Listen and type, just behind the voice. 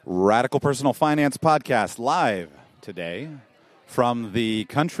Radical Personal Finance Podcast live today from the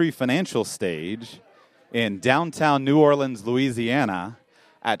Country Financial stage in downtown New Orleans, Louisiana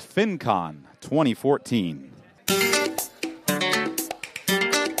at FinCon 2014.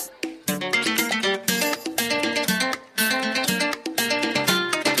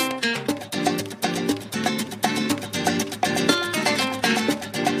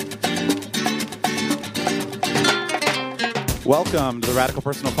 Welcome to the Radical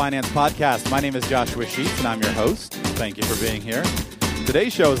Personal Finance Podcast. My name is Joshua Sheets, and I'm your host. Thank you for being here.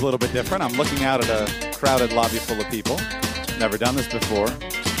 Today's show is a little bit different. I'm looking out at a crowded lobby full of people. Never done this before.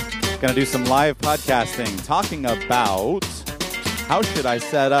 Going to do some live podcasting, talking about how should I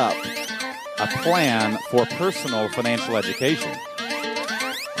set up a plan for personal financial education.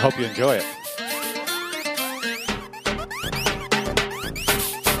 Hope you enjoy it.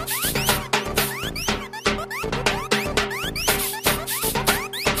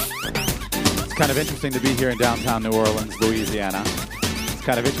 Kind of interesting to be here in downtown New Orleans, Louisiana. It's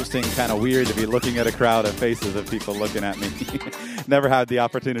kind of interesting, kind of weird to be looking at a crowd of faces of people looking at me. Never had the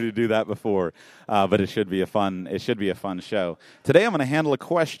opportunity to do that before, but it should be a fun show. Today I'm going to handle a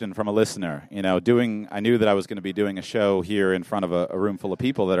question from a listener. I knew that I was going to be doing a show here in front of a room full of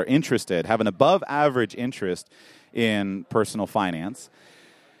people that are interested, have an above average interest in personal finance.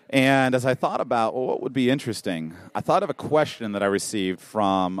 And as I thought about what would be interesting, I thought of a question that I received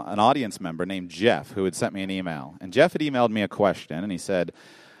from an audience member named Jeff, who had sent me an email. And Jeff had emailed me a question, and he said,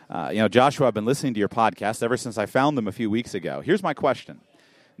 Joshua, I've been listening to your podcast ever since I found them a few weeks ago. Here's my question.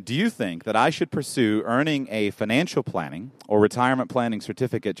 Do you think that I should pursue earning a financial planning or retirement planning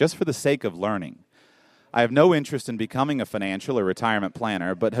certificate just for the sake of learning? I have no interest in becoming a financial or retirement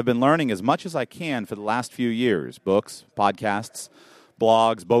planner, but have been learning as much as I can for the last few years, books, podcasts,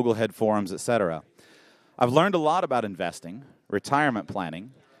 blogs, Boglehead forums, etc. I've learned a lot about investing, retirement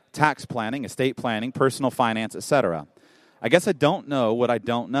planning, tax planning, estate planning, personal finance, etc. I guess I don't know what I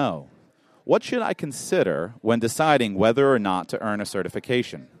don't know. What should I consider when deciding whether or not to earn a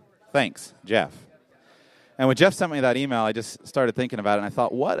certification? Thanks, Jeff. And when Jeff sent me that email, I just started thinking about it, and I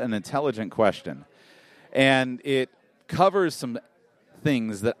thought, what an intelligent question. And it covers some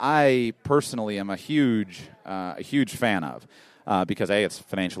things that I personally am a huge fan of. Because A, it's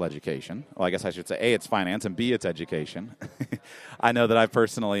financial education. Well, I guess I should say A, it's finance, and B, it's education. I know that I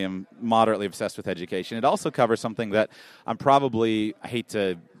personally am moderately obsessed with education. It also covers something that I hate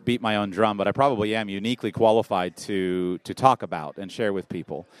to beat my own drum, but I probably am uniquely qualified to talk about and share with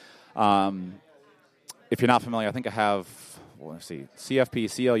people. If you're not familiar, I think I have,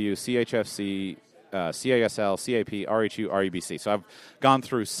 CFP, CLU, CHFC, CASL, CAP, RHU, REBC. So I've gone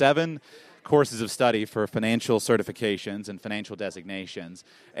through 7 courses of study for financial certifications and financial designations.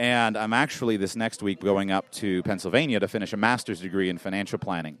 And I'm actually this next week going up to Pennsylvania to finish a master's degree in financial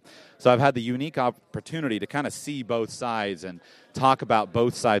planning. So I've had the unique opportunity to kind of see both sides and talk about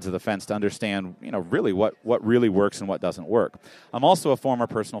both sides of the fence to understand, really what really works and what doesn't work. I'm also a former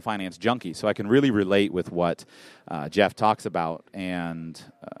personal finance junkie, so I can really relate with what Jeff talks about, and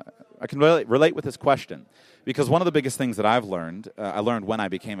I can relate with his question. Because one of the biggest things that I've learned, I learned when I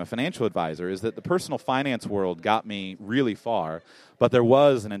became a financial advisor, is that the personal finance world got me really far, but there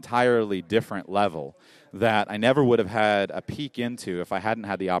was an entirely different level that I never would have had a peek into if I hadn't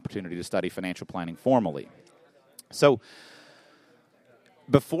had the opportunity to study financial planning formally. So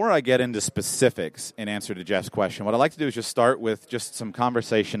before I get into specifics in answer to Jeff's question, what I'd like to do is just start with just some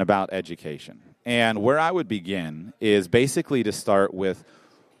conversation about education. And where I would begin is basically to start with,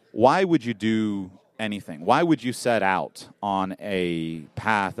 why would you do anything? Why would you set out on a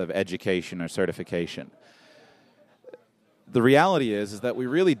path of education or certification? The reality is that we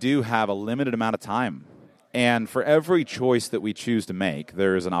really do have a limited amount of time. And for every choice that we choose to make,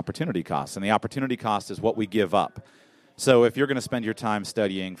 there is an opportunity cost. And the opportunity cost is what we give up. So if you're going to spend your time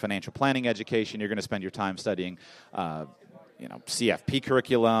studying financial planning education, you're going to spend your time studying CFP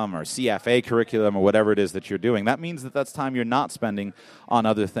curriculum or CFA curriculum or whatever it is that you're doing, that means that that's time you're not spending on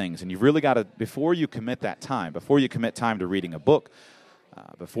other things. And you've really got to, before you commit time to reading a book,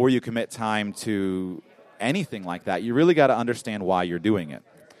 before you commit time to anything like that, you really got to understand why you're doing it.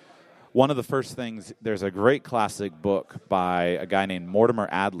 One of the first things, there's a great classic book by a guy named Mortimer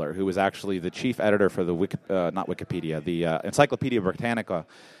Adler, who was actually the chief editor for the the Encyclopedia Britannica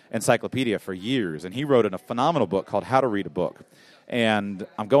encyclopedia for years, and he wrote a phenomenal book called How to Read a Book. And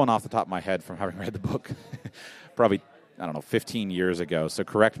I'm going off the top of my head from having read the book probably 15 years ago, so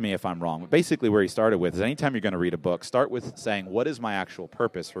correct me if I'm wrong. But basically where he started with is anytime you're going to read a book, start with saying, what is my actual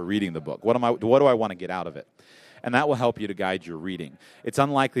purpose for reading the book? What do I want to get out of it? and that will help you to guide your reading. It's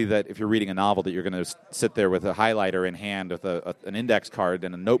unlikely that if you're reading a novel that you're going to sit there with a highlighter in hand with an index card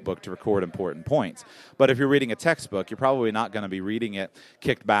and a notebook to record important points. But if you're reading a textbook, you're probably not going to be reading it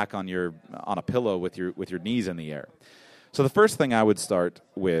kicked back on a pillow with your knees in the air. So the first thing I would start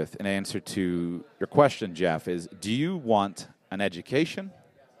with in answer to your question, Jeff, is do you want an education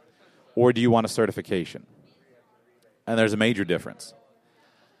or do you want a certification? And there's a major difference.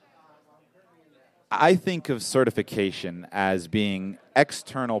 I think of certification as being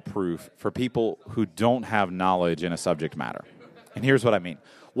external proof for people who don't have knowledge in a subject matter. And here's what I mean.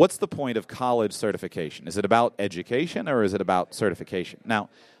 What's the point of college certification? Is it about education or is it about certification? Now,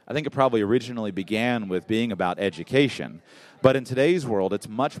 I think it probably originally began with being about education, but in today's world, it's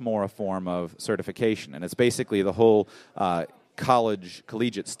much more a form of certification, and it's basically the whole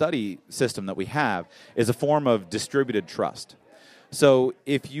collegiate study system that we have is a form of distributed trust. So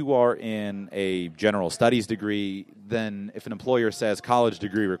if you are in a general studies degree, then if an employer says college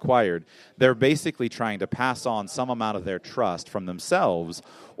degree required, they're basically trying to pass on some amount of their trust from themselves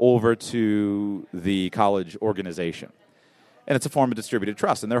over to the college organization. And it's a form of distributed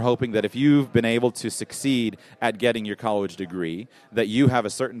trust. And they're hoping that if you've been able to succeed at getting your college degree, that you have a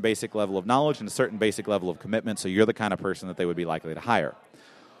certain basic level of knowledge and a certain basic level of commitment, so you're the kind of person that they would be likely to hire.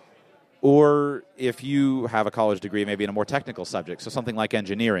 Or if you have a college degree maybe in a more technical subject, so something like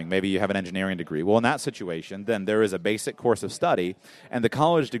engineering, maybe you have an engineering degree. Well, in that situation, then there is a basic course of study, and the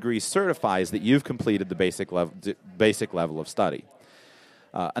college degree certifies that you've completed the basic level of study.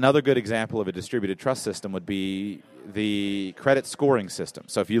 Another good example of a distributed trust system would be the credit scoring system.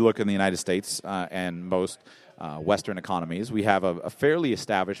 So if you look in the United States and most Western economies, we have a fairly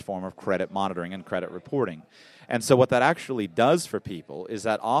established form of credit monitoring and credit reporting. And so what that actually does for people is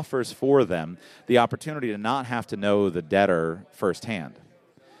that offers for them the opportunity to not have to know the debtor firsthand.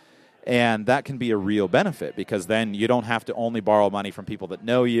 And that can be a real benefit because then you don't have to only borrow money from people that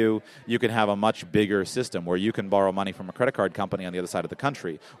know you. You can have a much bigger system where you can borrow money from a credit card company on the other side of the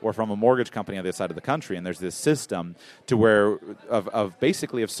country or from a mortgage company on the other side of the country. And there's this system to where of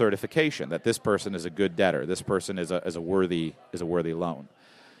basically of certification that this person is a good debtor. This person is a worthy loan.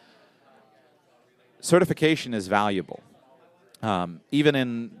 Certification is valuable.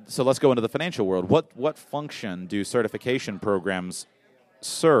 So let's go into the financial world. What function do certification programs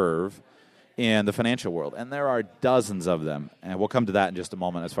serve in the financial world? And there are dozens of them, and we'll come to that in just a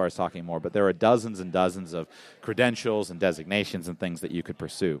moment as far as talking more, but there are dozens and dozens of credentials and designations and things that you could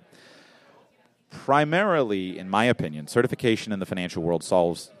pursue. Primarily, in my opinion, certification in the financial world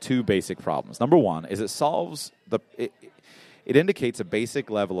solves two basic problems. Number one is it indicates a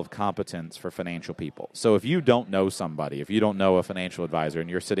basic level of competence for financial people. So if you don't know somebody, if you don't know a financial advisor, and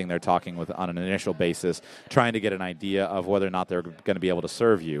you're sitting there talking on an initial basis, trying to get an idea of whether or not they're going to be able to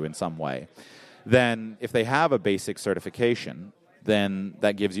serve you in some way, then if they have a basic certification, then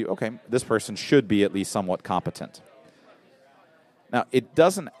that gives you, okay, this person should be at least somewhat competent. Now, it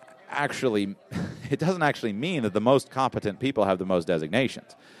doesn't actually mean that the most competent people have the most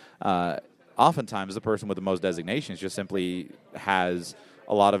designations. Oftentimes, the person with the most designations just simply has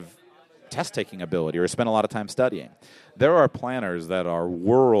a lot of test-taking ability or spent a lot of time studying. There are planners that are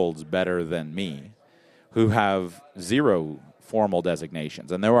worlds better than me who have zero formal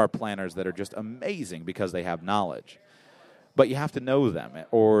designations, and there are planners that are just amazing because they have knowledge. But you have to know them,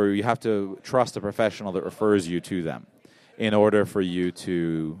 or you have to trust a professional that refers you to them in order for you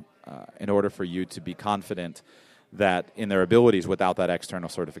to be confident that in their abilities without that external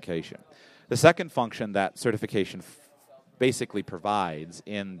certification. The second function that certification basically provides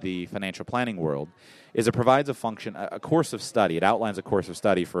in the financial planning world is it provides a course of study. It outlines a course of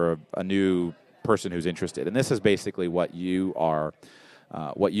study for a new person who's interested, and this is basically what you are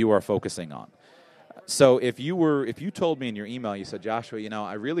focusing on. So if you told me in your email, you said, Joshua,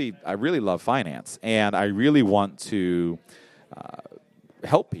 I really love finance, and I really want to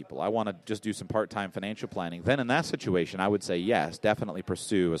help people. I want to just do some part-time financial planning. Then in that situation, I would say, yes, definitely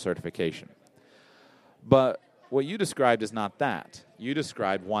pursue a certification. But what you described is not that. You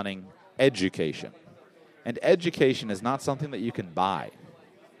described wanting education. And education is not something that you can buy.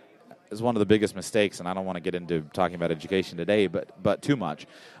 It's one of the biggest mistakes, and I don't want to get into talking about education today, but too much.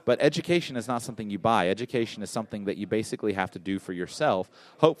 But education is not something you buy. Education is something that you basically have to do for yourself,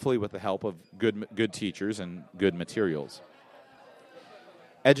 hopefully with the help of good teachers and good materials.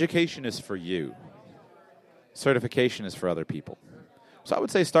 Education is for you. Certification is for other people. So I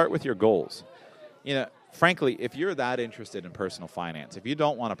would say start with your goals. frankly, if you're that interested in personal finance, if you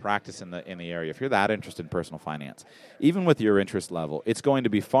don't want to practice in the area, if you're that interested in personal finance, even with your interest level, it's going to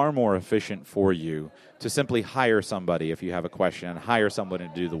be far more efficient for you to simply hire somebody if you have a question and hire somebody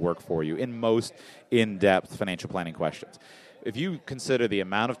to do the work for you in most in-depth financial planning questions. If you consider the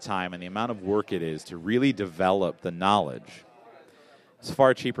amount of time and the amount of work it is to really develop the knowledge, it's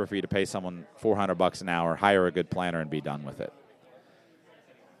far cheaper for you to pay someone $400 an hour, hire a good planner, and be done with it.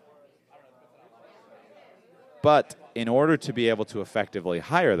 But in order to be able to effectively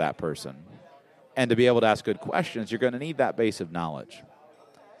hire that person and to be able to ask good questions, you're going to need that base of knowledge.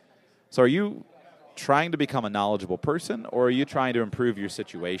 So are you trying to become a knowledgeable person, or are you trying to improve your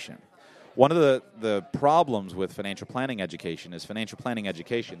situation? One of the problems with financial planning education is financial planning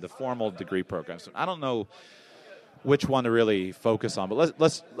education, the formal degree programs. I don't know which one to really focus on, but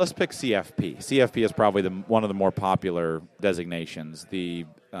let's pick CFP. CFP is probably one of the more popular designations. The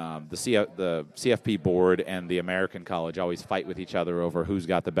CFP board and the American college always fight with each other over who's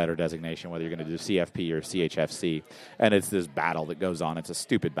got the better designation, whether you're going to do CFP or CHFC, and it's this battle that goes on. It's a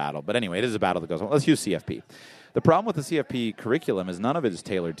stupid battle, but anyway, it is a battle that goes on. Let's use CFP. The problem with the CFP curriculum is none of it is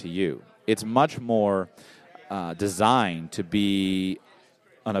tailored to you. It's much more designed to be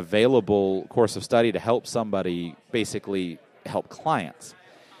an available course of study to help somebody basically help clients.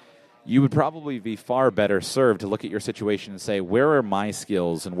 You would probably be far better served to look at your situation and say, where are my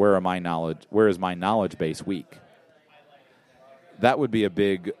skills and where is my knowledge base weak? That would be a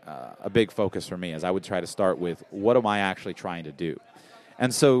big focus for me, as I would try to start with, what am I actually trying to do?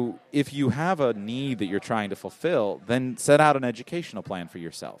 And so if you have a need that you're trying to fulfill, then set out an educational plan for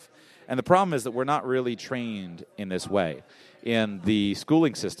yourself. And the problem is that we're not really trained in this way. In the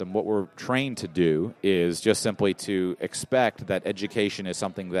schooling system, what we're trained to do is just simply to expect that education is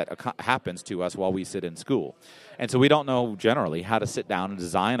something that happens to us while we sit in school. And so we don't know generally how to sit down and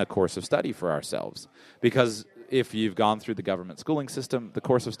design a course of study for ourselves. Because if you've gone through the government schooling system, the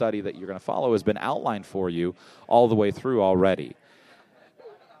course of study that you're going to follow has been outlined for you all the way through already.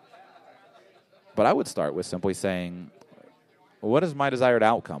 But I would start with simply saying, what is my desired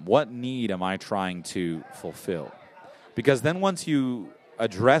outcome? What need am I trying to fulfill? Because then once you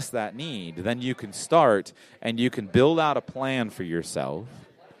address that need, then you can start and you can build out a plan for yourself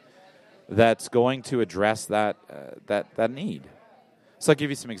that's going to address that need. So I'll give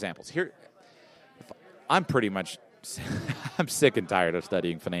you some examples. Here, I'm pretty much I'm sick and tired of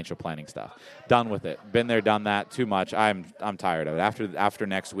studying financial planning stuff. Done with it. Been there, done that. Too much. I'm tired of it. After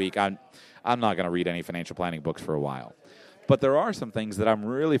next week, I'm not going to read any financial planning books for a while. But there are some things that I'm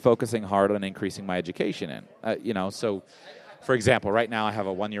really focusing hard on increasing my education in. So, for example, right now I have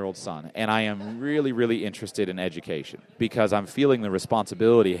a 1-year-old son, and I am really, really interested in education because I'm feeling the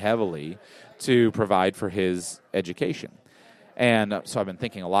responsibility heavily to provide for his education. And so I've been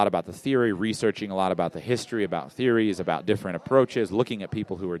thinking a lot about the theory, researching a lot about the history, about theories, about different approaches, looking at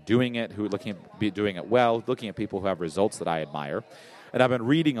people who are doing it, who are doing it well, looking at people who have results that I admire. And I've been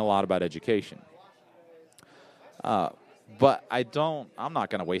reading a lot about education. But I'm not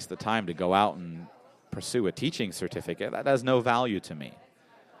going to waste the time to go out and pursue a teaching certificate. That has no value to me.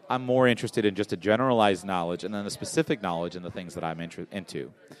 I'm more interested in just a generalized knowledge and then the specific knowledge in the things that I'm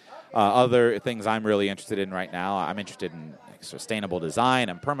into. Other things I'm really interested in right now, I'm interested in sustainable design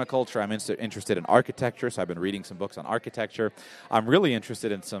and permaculture. I'm interested in architecture, so I've been reading some books on architecture. I'm really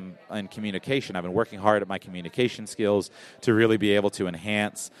interested in communication. I've been working hard at my communication skills to really be able to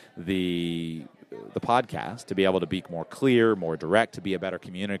enhance the podcast, to be able to be more clear, more direct, to be a better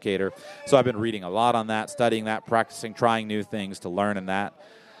communicator. So I've been reading a lot on that, studying that, practicing, trying new things to learn in that.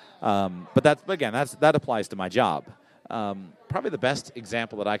 But that applies to my job. Probably the best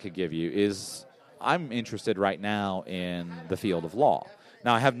example that I could give you is I'm interested right now in the field of law.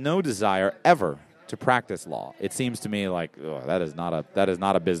 Now, I have no desire ever to practice law. It seems to me like that is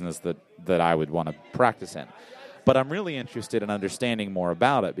not a business that I would want to practice in. But I'm really interested in understanding more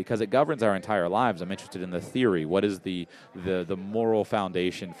about it because it governs our entire lives. I'm interested in the theory. What is the moral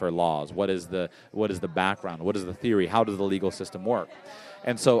foundation for laws? What is the background? What is the theory? How does the legal system work?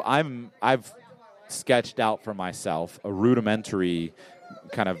 And so I've sketched out for myself a rudimentary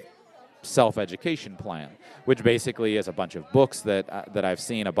kind of self-education plan, which basically is a bunch of books that I've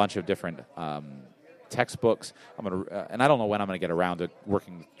seen, a bunch of different textbooks. And I don't know when I'm going to get around to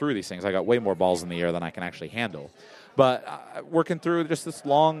working through these things. I got way more balls in the air than I can actually handle. But working through just this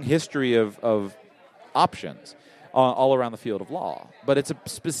long history of options all around the field of law. But it's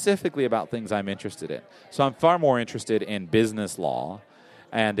specifically about things I'm interested in. So I'm far more interested in business law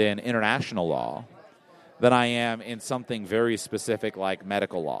and in international law than I am in something very specific like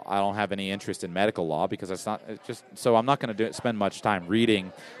medical law. I don't have any interest in medical law because so I'm not going to spend much time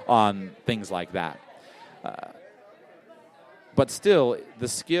reading on things like that. But still, the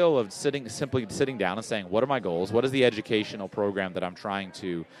skill of simply sitting down and saying, what are my goals? What is the educational program that I'm trying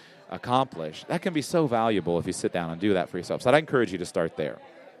to accomplish? That can be so valuable if you sit down and do that for yourself. So I'd encourage you to start there.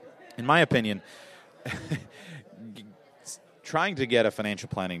 In my opinion, trying to get a financial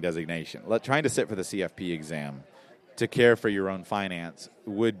planning designation, trying to sit for the CFP exam to care for your own finance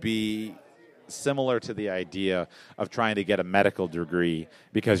would be similar to the idea of trying to get a medical degree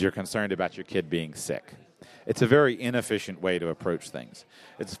because you're concerned about your kid being sick. It's a very inefficient way to approach things.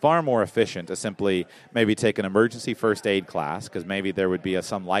 It's far more efficient to simply maybe take an emergency first aid class, because maybe there would be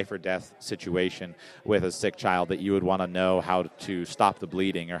some life or death situation with a sick child that you would want to know how to stop the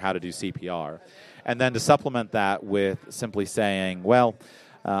bleeding or how to do CPR. And then to supplement that with simply saying, well,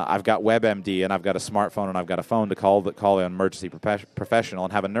 I've got WebMD and I've got a smartphone and I've got a phone to call an emergency professional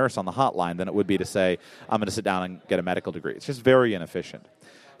and have a nurse on the hotline, than it would be to say, I'm going to sit down and get a medical degree. It's just very inefficient.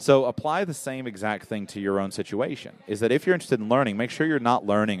 So apply the same exact thing to your own situation, is that if you're interested in learning, make sure you're not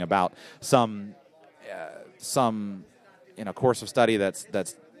learning about some course of study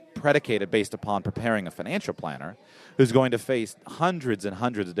that's predicated based upon preparing a financial planner who's going to face hundreds and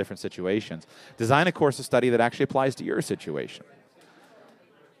hundreds of different situations. Design a course of study that actually applies to your situation.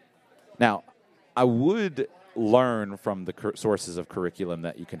 Now, I would learn from the sources of curriculum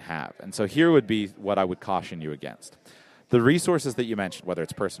that you can have. And so here would be what I would caution you against. The resources that you mentioned, whether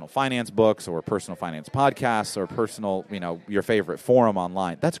it's personal finance books or personal finance podcasts or personal, your favorite forum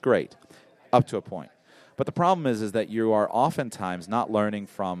online, that's great up to a point. But the problem is that you are oftentimes not learning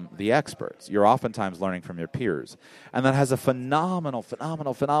from the experts. You're oftentimes learning from your peers. And that has a phenomenal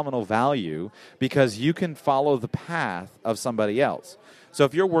value, because you can follow the path of somebody else. So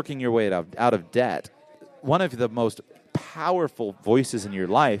if you're working your way out of debt, one of the most powerful voices in your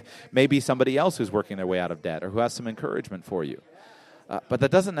life may be somebody else who's working their way out of debt or who has some encouragement for you. But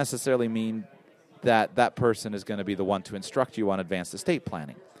that doesn't necessarily mean that that person is going to be the one to instruct you on advanced estate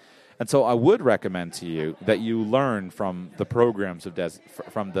planning. And so I would recommend to you that you learn from the programs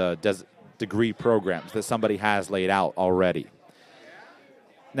degree programs that somebody has laid out already.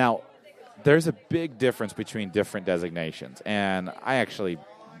 Now, there's a big difference between different designations, and I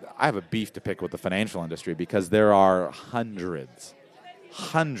have a beef to pick with the financial industry, because there are hundreds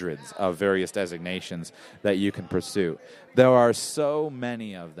of various designations that you can pursue. There are so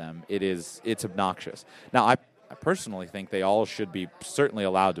many of them, it's obnoxious. Now, I personally think they all should be certainly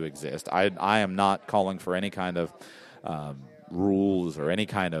allowed to exist. I am not calling for any kind of rules or any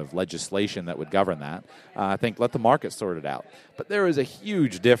kind of legislation that would govern that. I think let the market sort it out. But there is a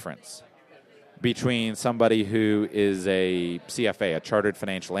huge difference between somebody who is a CFA, a Chartered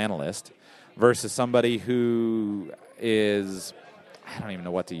Financial Analyst, versus somebody who is, I don't even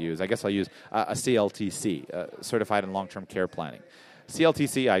know what to use. I guess I'll use a CLTC, Certified in Long-Term Care Planning.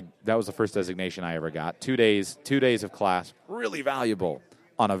 CLTC, that was the first designation I ever got. 2 days of class, really valuable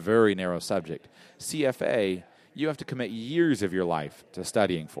on a very narrow subject. CFA, you have to commit years of your life to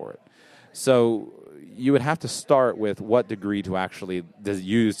studying for it. So you would have to start with what degree to actually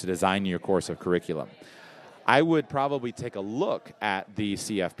use to design your course of curriculum. I would probably take a look at the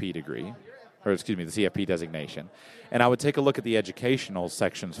CFP degree, the CFP designation, and I would take a look at the educational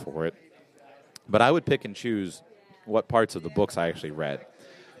sections for it. But I would pick and choose what parts of the books I actually read.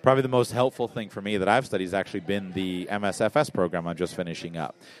 Probably the most helpful thing for me that I've studied has actually been the MSFS program I'm just finishing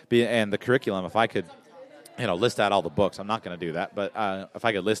up. And the curriculum, if I could list out all the books. I'm not going to do that, but if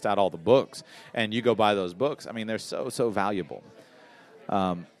I could list out all the books and you go buy those books, I mean, they're so valuable.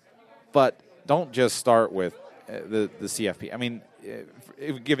 But don't just start with the CFP. I mean,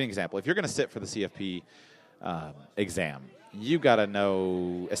 give you an example. If you're going to sit for the CFP exam, you got to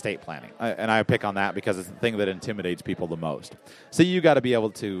know estate planning. And I pick on that because it's the thing that intimidates people the most. So you got to be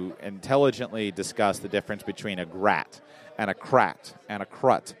able to intelligently discuss the difference between a GRAT and a CRAT and a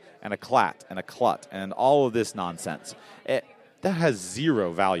CRUT and a CLAT and a CLUT and all of this nonsense. That has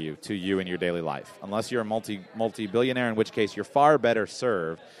zero value to you in your daily life, unless you're a multi-billionaire, in which case you're far better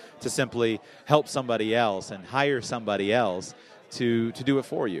served to simply help somebody else and hire somebody else to do it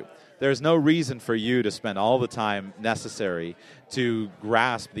for you. There's no reason for you to spend all the time necessary to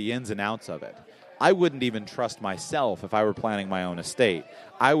grasp the ins and outs of it. I wouldn't even trust myself if I were planning my own estate.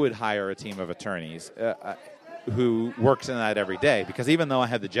 I would hire a team of attorneys who works in that every day, because even though I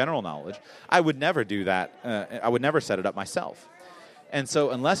had the general knowledge, I would never do that. I would never set it up myself. And so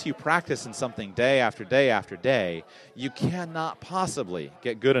unless you practice in something day after day after day, you cannot possibly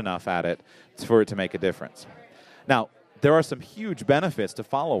get good enough at it for it to make a difference. Now, there are some huge benefits to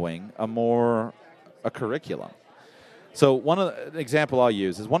following a curriculum. So an example I'll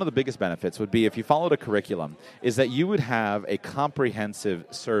use is one of the biggest benefits would be if you followed a curriculum is that you would have a comprehensive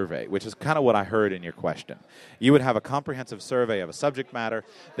survey, which is kind of what I heard in your question. You would have a comprehensive survey of a subject matter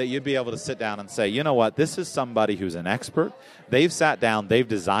that you'd be able to sit down and say, you know what, this is somebody who's an expert. They've sat down, they've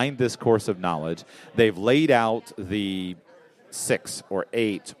designed this course of knowledge, they've laid out the 6 or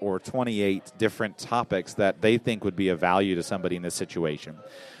 8 or 28 different topics that they think would be of value to somebody in this situation.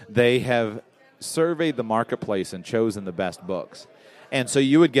 They have surveyed the marketplace and chosen the best books. And so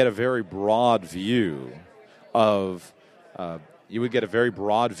you would get a very broad view of the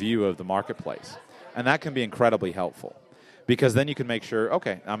marketplace. And that can be incredibly helpful because then you can make sure,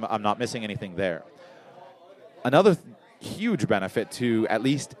 okay, I'm not missing anything there. Another huge benefit to at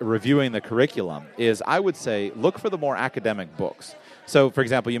least reviewing the curriculum is, I would say, look for the more academic books. So, for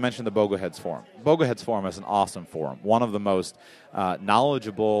example, you mentioned the Bogleheads Forum. Bogleheads Forum is an awesome forum, one of the most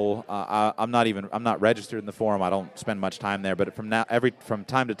knowledgeable. I'm not registered in the forum. I don't spend much time there, but from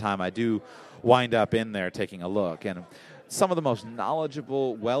time to time, I do wind up in there taking a look. And some of the most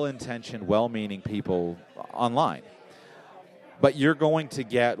knowledgeable, well-intentioned, well-meaning people online. But you're going to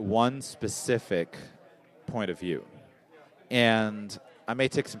get one specific point of view. And I may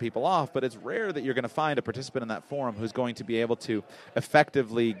tick some people off, but it's rare that you're going to find a participant in that forum who's going to be able to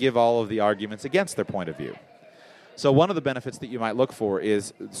effectively give all of the arguments against their point of view. So one of the benefits that you might look for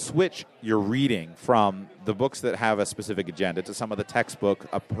is switch your reading from the books that have a specific agenda to some of the textbook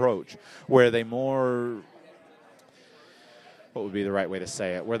approach, where they more, what would be the right way to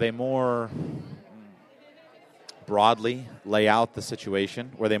say it, where they more broadly lay out the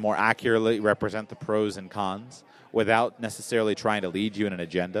situation, where they more accurately represent the pros and cons, without necessarily trying to lead you in an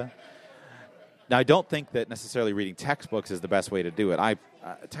agenda. Now, I don't think that necessarily reading textbooks is the best way to do it.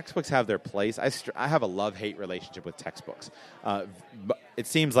 Textbooks have their place. I have a love-hate relationship with textbooks. It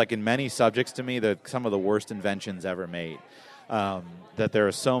seems like in many subjects to me, they're some of the worst inventions ever made. That there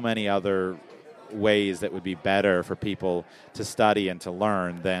are so many other ways that would be better for people to study and to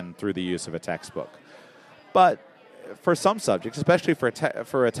learn than through the use of a textbook. But for some subjects, especially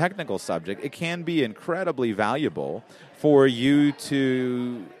for a technical subject, it can be incredibly valuable for you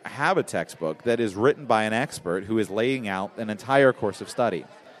to have a textbook that is written by an expert who is laying out an entire course of study.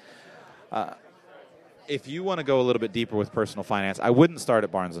 If you want to go a little bit deeper with personal finance, I wouldn't start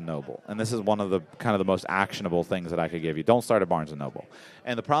at Barnes & Noble. And this is one of the kind of the most actionable things that I could give you. Don't start at Barnes & Noble.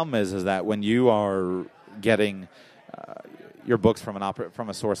 And the problem is that when you are getting your books from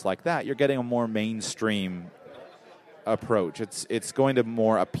a source like that, you're getting a more mainstream approach. It's going to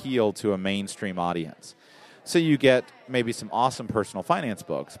more appeal to a mainstream audience. So you get maybe some awesome personal finance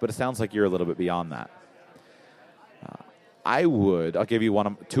books, but it sounds like you're a little bit beyond that. I'll give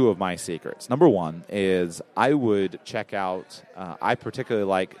you two of my secrets. Number one is I would check out, I particularly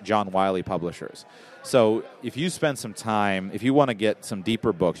like John Wiley publishers. So if you spend some time, if you want to get some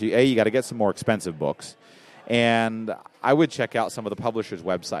deeper books, you got to get some more expensive books. And I would check out some of the publishers'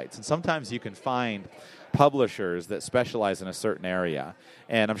 websites. And sometimes you can find publishers that specialize in a certain area.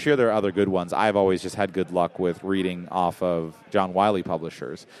 And I'm sure there are other good ones. I've always just had good luck with reading off of John Wiley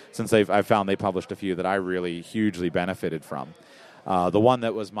publishers, since I've found they published a few that I really hugely benefited from. The one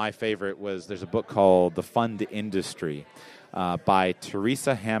that was my favorite there's a book called The Fund Industry by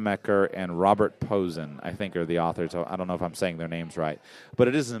Teresa Hammaker and Robert Posen, I think are the authors. I don't know if I'm saying their names right. But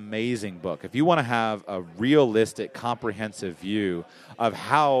it is an amazing book. If you want to have a realistic, comprehensive view of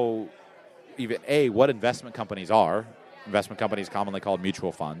how what investment companies are, investment companies commonly called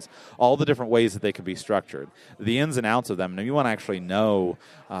mutual funds, all the different ways that they can be structured, the ins and outs of them, and you want to actually know,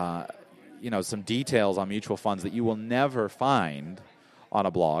 some details on mutual funds that you will never find on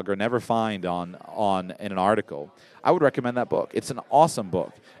a blog or never find in an article, I would recommend that book. It's an awesome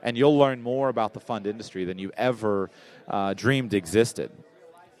book, and you'll learn more about the fund industry than you ever dreamed existed.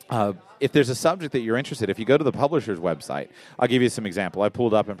 If there's a subject that you're interested in, if you go to the publisher's website, I'll give you some example. I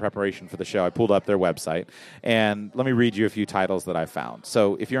pulled up in preparation for the show, I pulled up their website, and let me read you a few titles that I found.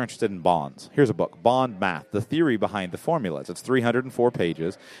 So if you're interested in bonds, here's a book, Bond Math, The Theory Behind the Formulas. It's 304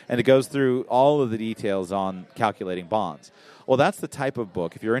 pages, and it goes through all of the details on calculating bonds. Well, that's the type of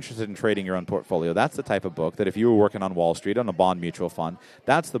book, if you're interested in trading your own portfolio, that's the type of book that if you were working on Wall Street on a bond mutual fund,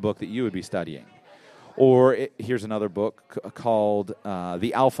 that's the book that you would be studying. Or here's another book called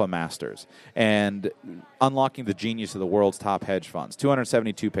The Alpha Masters and Unlocking the Genius of the World's Top Hedge Funds.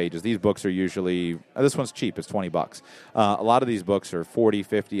 272 pages. These books are usually, this one's cheap. It's $20. A lot of these books are $40,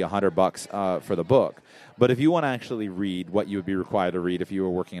 $50, $100 for the book. But if you want to actually read what you would be required to read if you were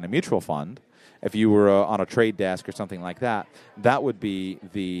working in a mutual fund, if you were on a trade desk or something like that, that would be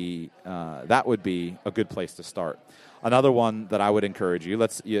a good place to start. Another one that I would encourage you,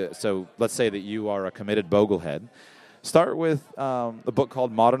 let's say that you are a committed Boglehead. Start with a book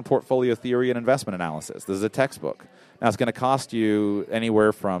called Modern Portfolio Theory and Investment Analysis. This is a textbook. Now, it's going to cost you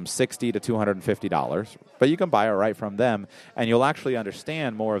anywhere from $60 to $250, but you can buy it right from them, and you'll actually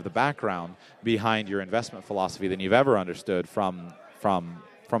understand more of the background behind your investment philosophy than you've ever understood from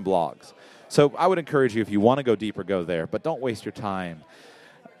blogs. So I would encourage you, if you want to go deeper, go there, but don't waste your time.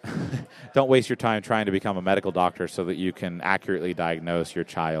 Don't waste your time trying to become a medical doctor so that you can accurately diagnose your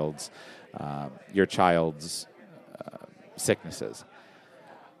child's sicknesses.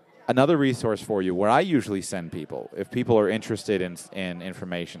 Another resource for you, where I usually send people, if people are interested in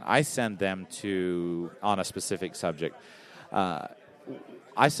information, I send them on a specific subject.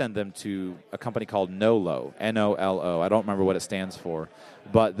 I send them to a company called Nolo, N-O-L-O. I don't remember what it stands for,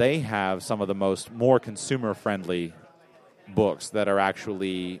 but they have some of the more consumer-friendly books that are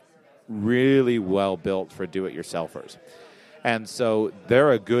actually really well built for do-it-yourselfers. And so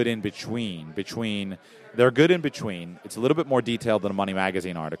they're a good in-between. They're good in between. It's a little bit more detailed than a Money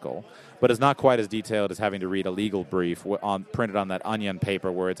Magazine article, but it's not quite as detailed as having to read a legal brief printed on that onion paper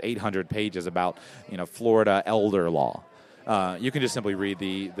where it's 800 pages about Florida elder law. You can just simply read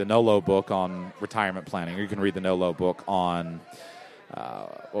the Nolo book on retirement planning, or you can read the Nolo book on,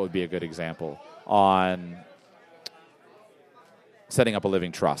 what would be a good example, on setting up a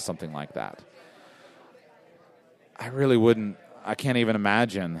living trust, something like that. I can't even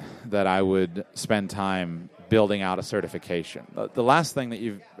imagine that I would spend time building out a certification. The last thing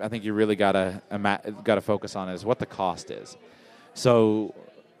that I think you really got to focus on is what the cost is. So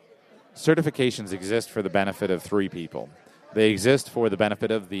certifications exist for the benefit of three people. They exist for the benefit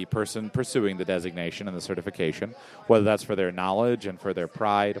of the person pursuing the designation and the certification, whether that's for their knowledge and for their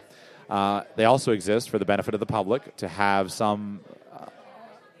pride. They also exist for the benefit of the public to have some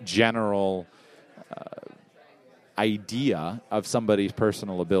general idea of somebody's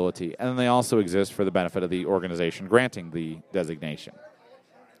personal ability. And then they also exist for the benefit of the organization granting the designation.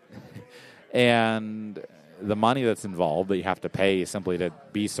 And the money that's involved that you have to pay simply to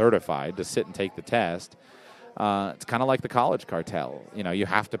be certified, to sit and take the test, it's kind of like the college cartel. You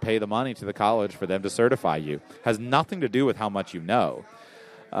have to pay the money to the college for them to certify you. It has nothing to do with how much you know.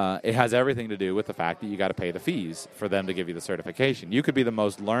 It has everything to do with the fact that you got to pay the fees for them to give you the certification. You could be the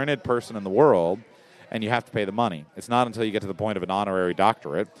most learned person in the world, and you have to pay the money. It's not until you get to the point of an honorary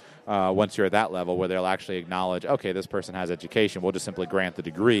doctorate, once you're at that level, where they'll actually acknowledge, okay, this person has education. We'll just simply grant the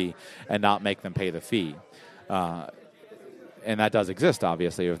degree and not make them pay the fee. And that does exist,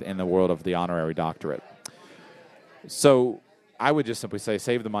 obviously, in the world of the honorary doctorate. So I would just simply say,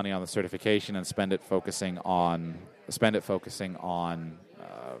 save the money on the certification and spend it focusing on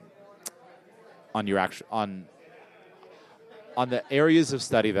the areas of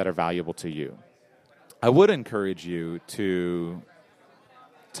study that are valuable to you. I would encourage you to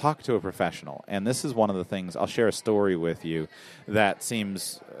talk to a professional, and this is one of the things. I'll share a story with you that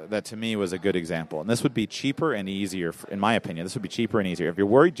to me was a good example, and this would be cheaper and easier, in my opinion. This would be cheaper and easier if you're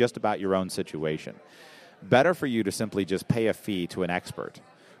worried just about your own situation. Better for you to simply just pay a fee to an expert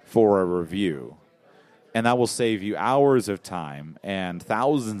for a review, and that will save you hours of time and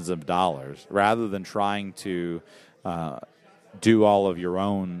thousands of dollars rather than trying to do all of your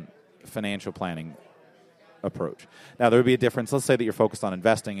own financial planning approach. Now, there would be a difference. Let's say that you're focused on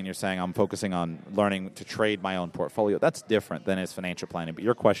investing and you're saying, I'm focusing on learning to trade my own portfolio. That's different than is financial planning, but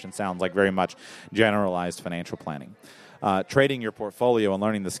your question sounds like very much generalized financial planning. Trading your portfolio and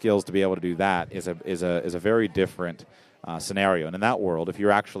learning the skills to be able to do that is a very different scenario. And in that world, if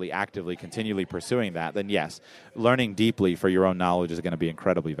you're actually actively, continually pursuing that, then yes, learning deeply for your own knowledge is going to be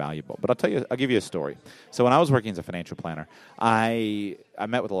incredibly valuable. But I'll give you a story. So when I was working as a financial planner, I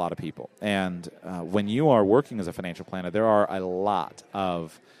met with a lot of people. And when you are working as a financial planner, there are a lot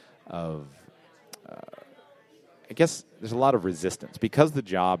of I guess there's a lot of resistance. Because the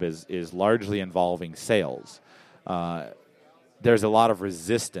job is largely involving sales, there's a lot of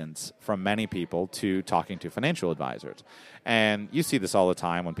resistance from many people to talking to financial advisors. And you see this all the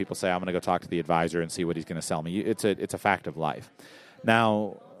time when people say, I'm going to go talk to the advisor and see what he's going to sell me. It's a fact of life.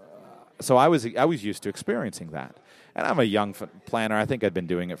 Now, so I was used to experiencing that. And I'm a young planner. I think I'd been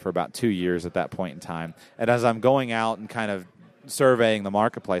doing it for about 2 years at that point in time. And as I'm going out and kind of surveying the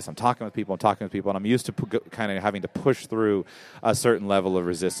marketplace, I'm talking with people, and I'm used to kind of having to push through a certain level of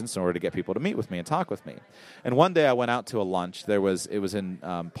resistance in order to get people to meet with me and talk with me. And one day I went out to a lunch. It was in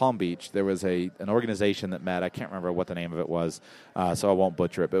Palm Beach. There was an organization that met. I can't remember what the name of it was, so I won't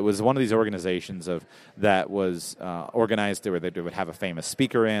butcher it. But it was one of these organizations that was organized where they would have a famous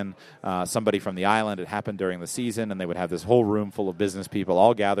speaker in, somebody from the island. It happened during the season, and they would have this whole room full of business people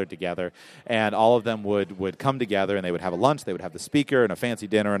all gathered together, and all of them would come together, and they would have a lunch. They would have the speaker and a fancy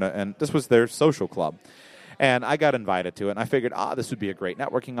dinner, and this was their social club. And I got invited to it, and I figured, this would be a great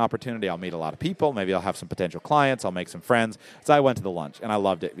networking opportunity. I'll meet a lot of people. Maybe I'll have some potential clients. I'll make some friends. So I went to the lunch, and I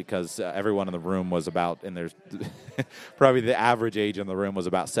loved it because everyone in the room was about, and there's probably the average age in the room was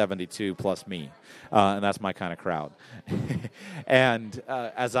about 72 plus me, and that's my kind of crowd. And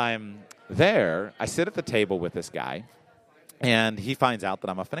as I'm there, I sit at the table with this guy, and he finds out that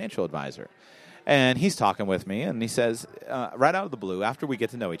I'm a financial advisor. And he's talking with me, and he says, right out of the blue, after we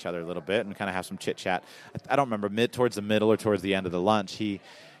get to know each other a little bit and kind of have some chit-chat, I don't remember, towards the middle or towards the end of the lunch, he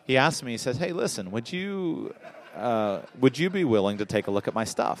asked me, he says, hey, listen, would you be willing to take a look at my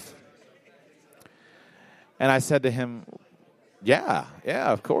stuff? And I said to him, yeah,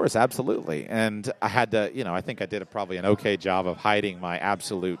 of course, absolutely. And I had to, I think I did probably an okay job of hiding my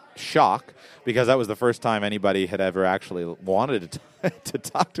absolute shock, because that was the first time anybody had ever actually wanted to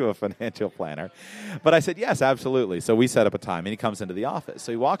talk to a financial planner. But I said, yes, absolutely. So we set up a time, and he comes into the office.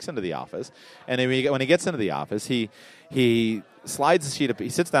 So he walks into the office, and when he gets into the office, he slides a sheet of, he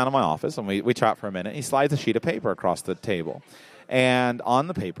sits down in my office, and we chat for a minute. He slides a sheet of paper across the table. And on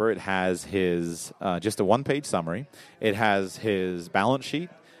the paper, it has his just a one-page summary. It has his balance sheet,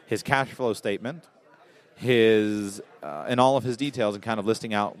 his cash flow statement, and all of his details, and kind of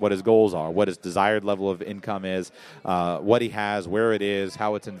listing out what his goals are, what his desired level of income is, what he has, where it is,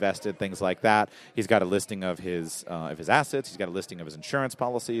 how it's invested, things like that. He's got a listing of his assets. He's got a listing of his insurance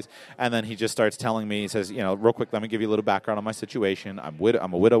policies, and then he just starts telling me. He says, real quick, let me give you a little background on my situation. I'm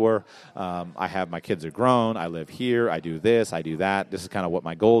a widower. I have my kids are grown. I live here. I do this. I do that. This is kind of what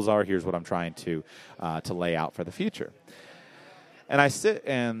my goals are. Here's what I'm trying to lay out for the future. And I sit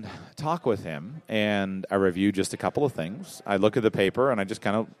and talk with him, and I review just a couple of things. I look at the paper, and I just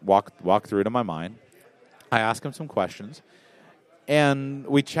kind of walk through it in my mind. I ask him some questions, and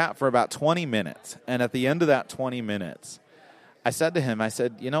we chat for about 20 minutes. And at the end of that 20 minutes, I said to him, I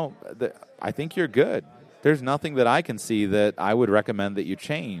think you're good. There's nothing that I can see that I would recommend that you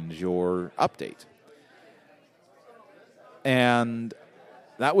change or update. And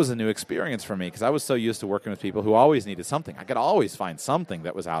that was a new experience for me, because I was so used to working with people who always needed something. I could always find something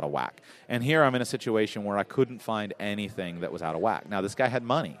that was out of whack. And here I'm in a situation where I couldn't find anything that was out of whack. Now, this guy had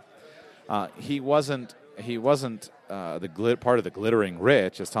money. He wasn't part of the glittering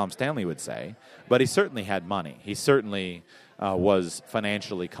rich, as Tom Stanley would say, but he certainly had money. He certainly was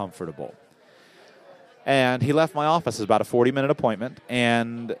financially comfortable. And he left my office. It was about a 40-minute appointment,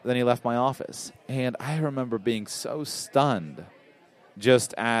 and then he left my office. And I remember being so stunned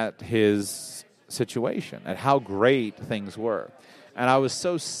just at his situation, at how great things were. And I was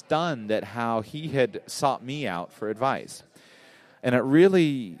so stunned at how he had sought me out for advice. And it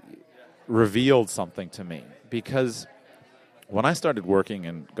really revealed something to me, because when I started working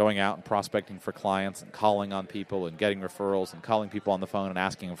and going out and prospecting for clients and calling on people and getting referrals and calling people on the phone and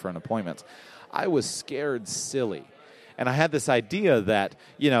asking them for an appointment, I was scared silly. And I had this idea that,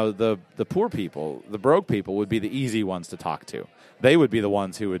 the poor people, the broke people, would be the easy ones to talk to. They would be the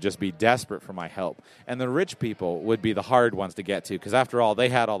ones who would just be desperate for my help. And the rich people would be the hard ones to get to, because after all, they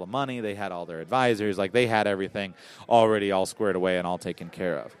had all the money, they had all their advisors, they had everything already all squared away and all taken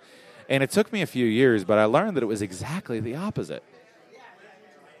care of. And it took me a few years, but I learned that it was exactly the opposite.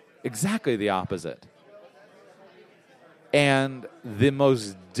 Exactly the opposite. And the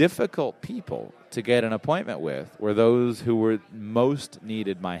most difficult people to get an appointment with were those who most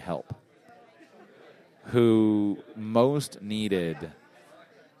needed my help, who most needed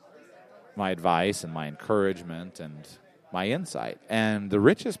my advice and my encouragement and my insight. And the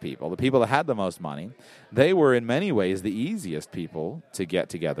richest people, the people that had the most money, they were in many ways the easiest people to get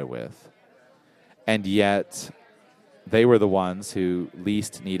together with. And yet, they were the ones who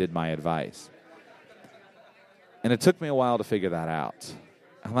least needed my advice. And it took me a while to figure that out.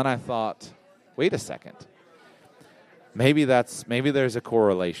 And then I thought, wait a second. Maybe there's a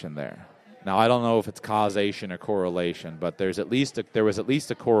correlation there. Now, I don't know if it's causation or correlation, but there was at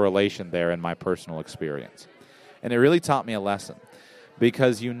least a correlation there in my personal experience. And it really taught me a lesson,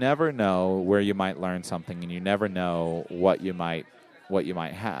 because you never know where you might learn something, and you never know what you might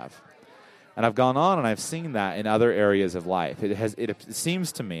have. And I've gone on and I've seen that in other areas of life. It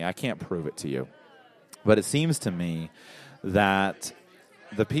seems to me, I can't prove it to you, but it seems to me that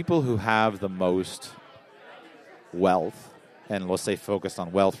the people who have the most wealth, and let's say focused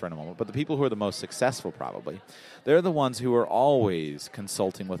on wealth for a moment, but the people who are the most successful probably, they're the ones who are always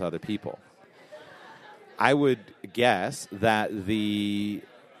consulting with other people. I would guess that the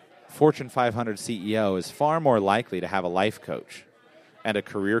Fortune 500 CEO is far more likely to have a life coach and a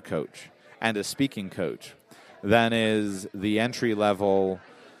career coach and a speaking coach than is the entry-level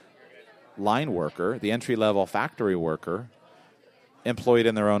line worker, the entry-level factory worker employed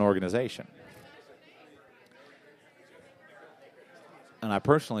in their own organization. And I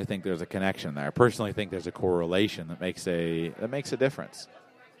personally think there's a connection there. I personally think there's a correlation that makes a difference.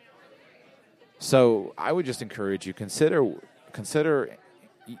 So I would just encourage you, consider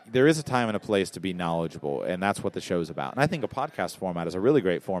there is a time and a place to be knowledgeable, and that's what the show's about. And I think a podcast format is a really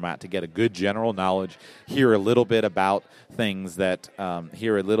great format to get a good general knowledge, hear a little bit about things to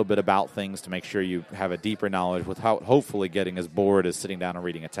make sure you have a deeper knowledge without hopefully getting as bored as sitting down and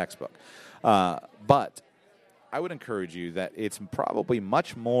reading a textbook. But I would encourage you that it's probably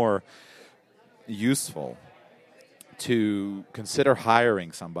much more useful to consider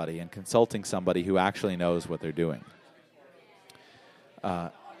hiring somebody and consulting somebody who actually knows what they're doing.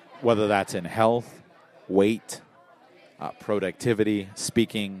 Whether that's in health, weight, productivity,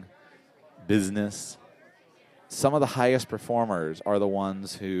 speaking, business. Some of the highest performers are the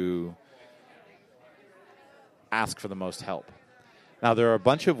ones who ask for the most help. Now, there are a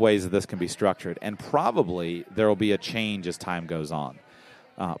bunch of ways that this can be structured, and probably there will be a change as time goes on.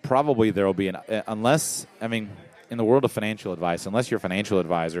 Probably there will be in the world of financial advice, unless your financial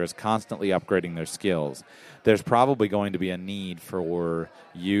advisor is constantly upgrading their skills, there's probably going to be a need for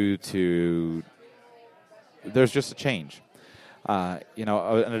you to... There's just a change. An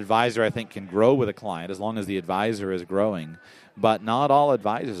advisor, I think, can grow with a client as long as the advisor is growing, but not all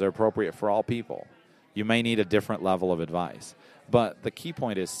advisors are appropriate for all people. You may need a different level of advice. But the key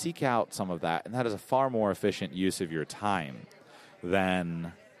point is seek out some of that, and that is a far more efficient use of your time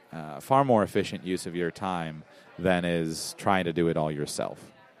than is trying to do it all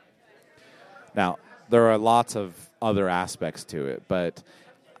yourself. Now, there are lots of other aspects to it, but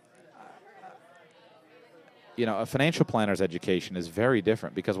a financial planner's education is very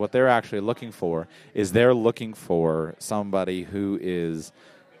different because what they're actually looking for is somebody who is...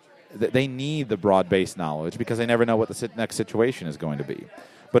 They need the broad-based knowledge because they never know what the next situation is going to be.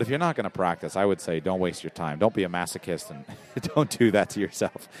 But if you're not going to practice, I would say don't waste your time. Don't be a masochist and don't do that to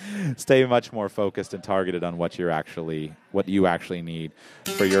yourself. Stay much more focused and targeted on what you actually need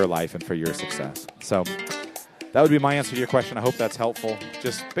for your life and for your success. So that would be my answer to your question. I hope that's helpful.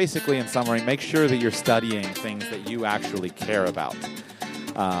 Just basically in summary, make sure that you're studying things that you actually care about.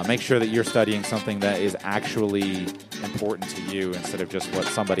 Make sure that you're studying something that is actually important to you instead of just what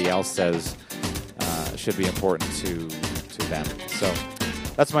somebody else says should be important to them. So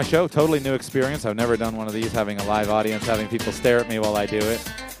that's my show. Totally new experience. I've never done one of these, having a live audience, having people stare at me while I do it.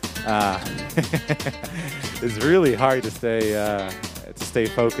 It's really hard to stay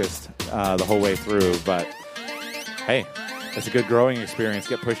focused the whole way through. But, hey, it's a good growing experience.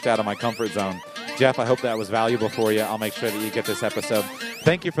 Get pushed out of my comfort zone. Jeff, I hope that was valuable for you. I'll make sure that you get this episode.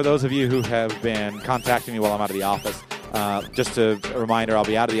 Thank you for those of you who have been contacting me while I'm out of the office. Just a reminder, I'll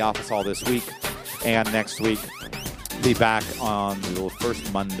be out of the office all this week and next week. Be back on the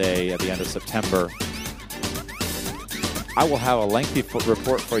first Monday at the end of September. I will have a lengthy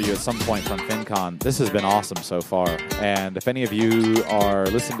report for you at some point from FinCon. This has been awesome so far. And if any of you are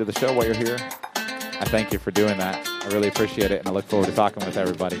listening to the show while you're here, I thank you for doing that. I really appreciate it, and I look forward to talking with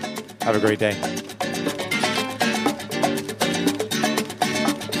everybody. Have a great day.